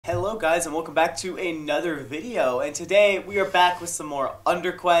Hello guys and welcome back to another video, and today we are back with some more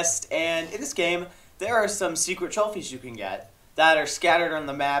UnderQuest. And in this game there are some secret trophies you can get that are scattered on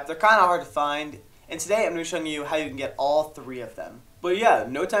the map. They're kind of hard to find, and today I'm going to be showing you how you can get all three of them. But yeah,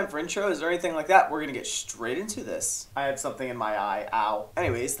 no time for intros or anything like that, we're going to get straight into this. I had something in my eye, ow.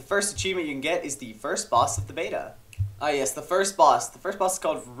 Anyways, the first achievement you can get is the first boss of the beta. Ah yes, the first boss. The first boss is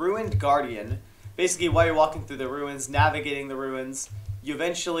called Ruined Guardian. Basically, while you're walking through the ruins, navigating the ruins, you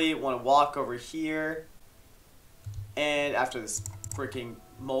eventually want to walk over here, and after this freaking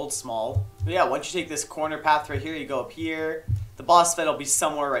mold small. But yeah, once you take this corner path right here, you go up here. The boss fight will be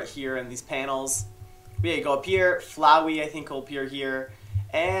somewhere right here in these panels. But yeah, you go up here, Flowey I think will appear here,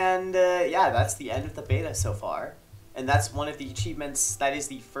 and yeah, that's the end of the beta so far. And that's one of the achievements. That is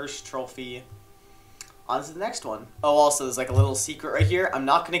the first trophy. On to the next one. Oh, also, there's like a little secret right here. I'm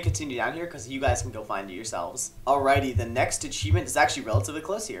not going to continue down here because you guys can go find it yourselves. Alrighty, the next achievement is actually relatively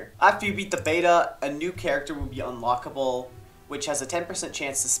close here. After you beat the beta, a new character will be unlockable, which has a 10%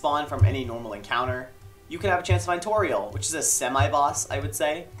 chance to spawn from any normal encounter. You can have a chance to find Toriel, which is a semi-boss, I would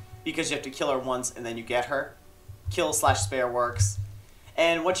say, because you have to kill her once and then you get her. Kill/spare works.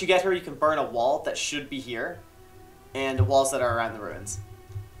 And once you get her, you can burn a wall that should be here, and the walls that are around the ruins.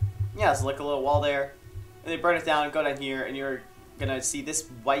 Yeah, so like a little wall there. And they burn it down, go down here, and you're gonna see this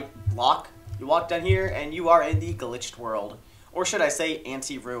white block. You walk down here, and you are in the glitched world. Or should I say,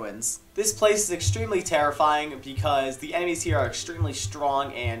 anti-ruins. This place is extremely terrifying because the enemies here are extremely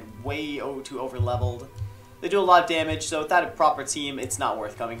strong and way too over-leveled. They do a lot of damage, so without a proper team, it's not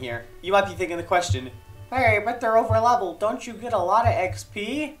worth coming here. You might be thinking the question, hey, but they're over-leveled, don't you get a lot of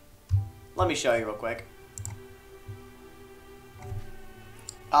XP? Let me show you real quick.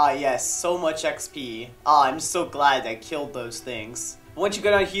 Ah yes, so much XP. Ah, I'm so glad I killed those things. Once you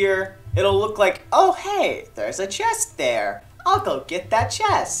go down here, it'll look like, oh hey, there's a chest there. I'll go get that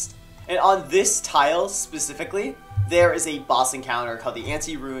chest. And on this tile specifically, there is a boss encounter called the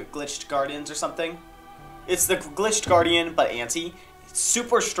Anti-Glitched Guardians or something. It's the Glitched Guardian, but anti. It's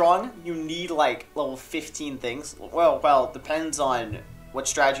super strong. You need like level 15 things. Well, depends on what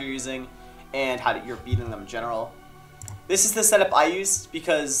strategy you're using and how you're beating them in general. This is the setup I used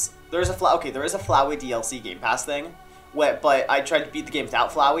because there is a Flowey DLC Game Pass thing, but I tried to beat the game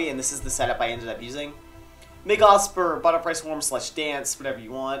without Flowey, and this is the setup I ended up using. Megosp or Butterfly Swarm / Dance, whatever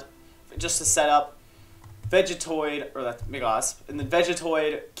you want, just to set up. Vegetoid, or that's Megosp, and then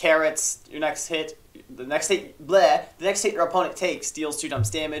Vegetoid, Carrots. The next hit your opponent takes deals 2 times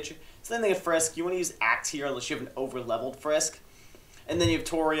damage. So then they have Frisk. You want to use Axe here unless you have an over-leveled Frisk. And then you have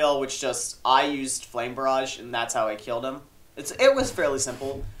Toriel, which I used Flame Barrage, and that's how I killed him. It was fairly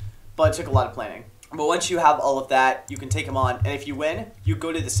simple, but it took a lot of planning. But once you have all of that, you can take him on, and if you win, you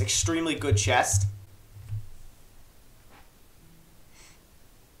go to this extremely good chest.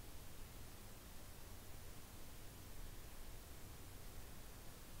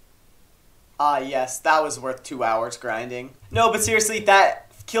 Ah yes, that was worth 2 hours grinding. No, but seriously,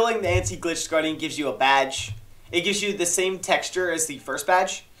 killing the Anti-Glitched Guardian gives you a badge. It gives you the same texture as the first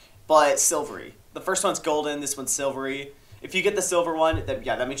badge, but silvery. The first one's golden, this one's silvery. If you get the silver one, then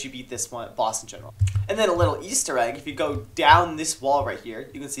yeah, that means you beat this one boss in general. And then a little Easter egg, if you go down this wall right here,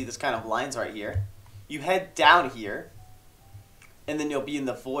 you can see this kind of lines right here. You head down here, and then you'll be in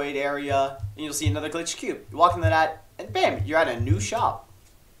the void area, and you'll see another glitch cube. You walk into that, and bam, you're at a new shop.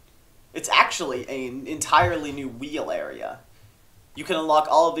 It's actually an entirely new wheel area. You can unlock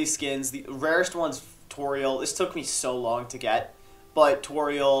all of these skins. The rarest one's Toriel. This took me so long to get, but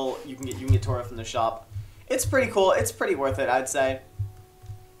Toriel, you can get Toriel from the shop. It's pretty cool. It's pretty worth it, I'd say.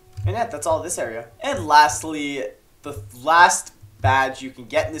 And yeah, that's all this area. And lastly, the last badge you can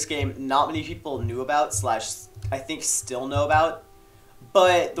get in this game, not many people knew about, / I think still know about.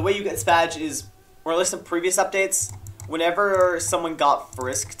 But the way you get this badge is, or at least in previous updates, whenever someone got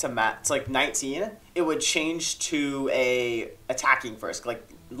Frisk to like 19, it would change to a attacking Frisk, like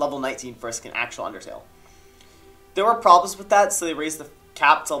level 19 Frisk in actual Undertale. There were problems with that, so they raised the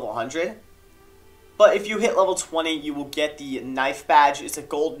cap to level 100. But if you hit level 20, you will get the knife badge. It's a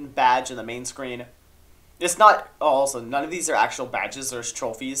golden badge on the main screen. It's not, oh, also, none of these are actual badges. There's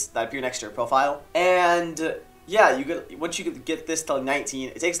trophies that appear next to your profile. And yeah, once you get this to 19,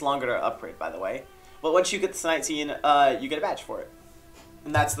 it takes longer to upgrade, by the way. But once you get to 19, you get a badge for it.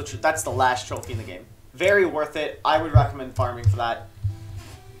 And that's the last trophy in the game. Very worth it. I would recommend farming for that.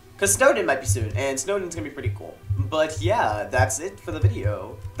 Because Snowden might be soon, and Snowden's going to be pretty cool. But yeah, that's it for the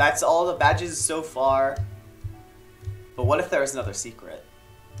video. That's all the badges so far. But what if there is another secret?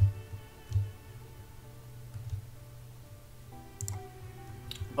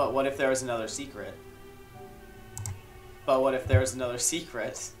 But what if there is another secret? But what if there is another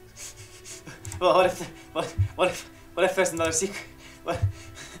secret? Well, what if there's another secret? What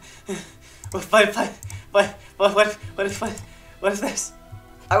if this?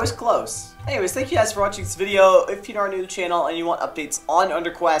 I was close. Anyways, thank you guys for watching this video. If you are new to the channel and you want updates on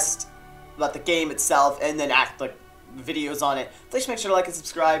UnderQuest, about the game itself, and then videos on it, please make sure to like and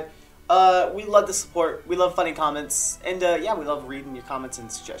subscribe. We love the support. We love funny comments, and yeah, we love reading your comments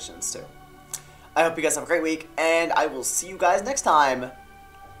and suggestions too. I hope you guys have a great week, and I will see you guys next time.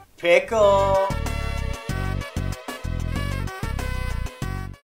 Pickle.